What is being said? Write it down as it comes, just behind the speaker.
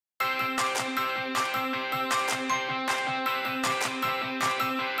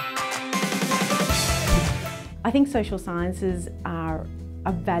I think social sciences are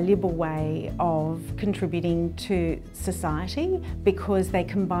a valuable way of contributing to society because they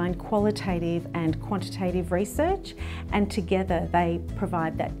combine qualitative and quantitative research, and together they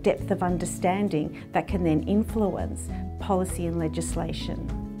provide that depth of understanding that can then influence policy and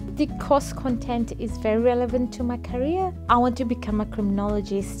legislation. The course content is very relevant to my career. I want to become a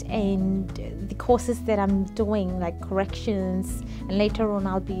criminologist, and the courses that I'm doing, like corrections, and later on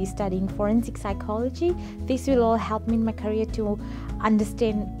I'll be studying forensic psychology, this will all help me in my career to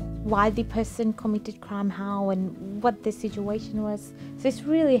understand why the person committed crime, how, and what the situation was. So it's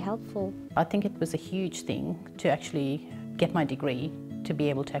really helpful. I think it was a huge thing to actually get my degree, to be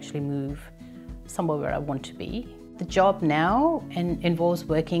able to actually move somewhere where I want to be. The job now involves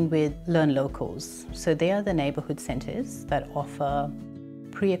working with Learn Locals. So they are the neighbourhood centres that offer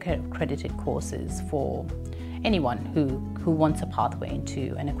pre-accredited courses for anyone who wants a pathway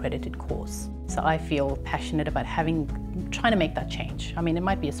into an accredited course. So I feel passionate about trying to make that change. I mean, it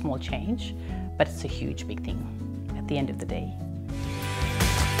might be a small change, but it's a huge, big thing at the end of the day.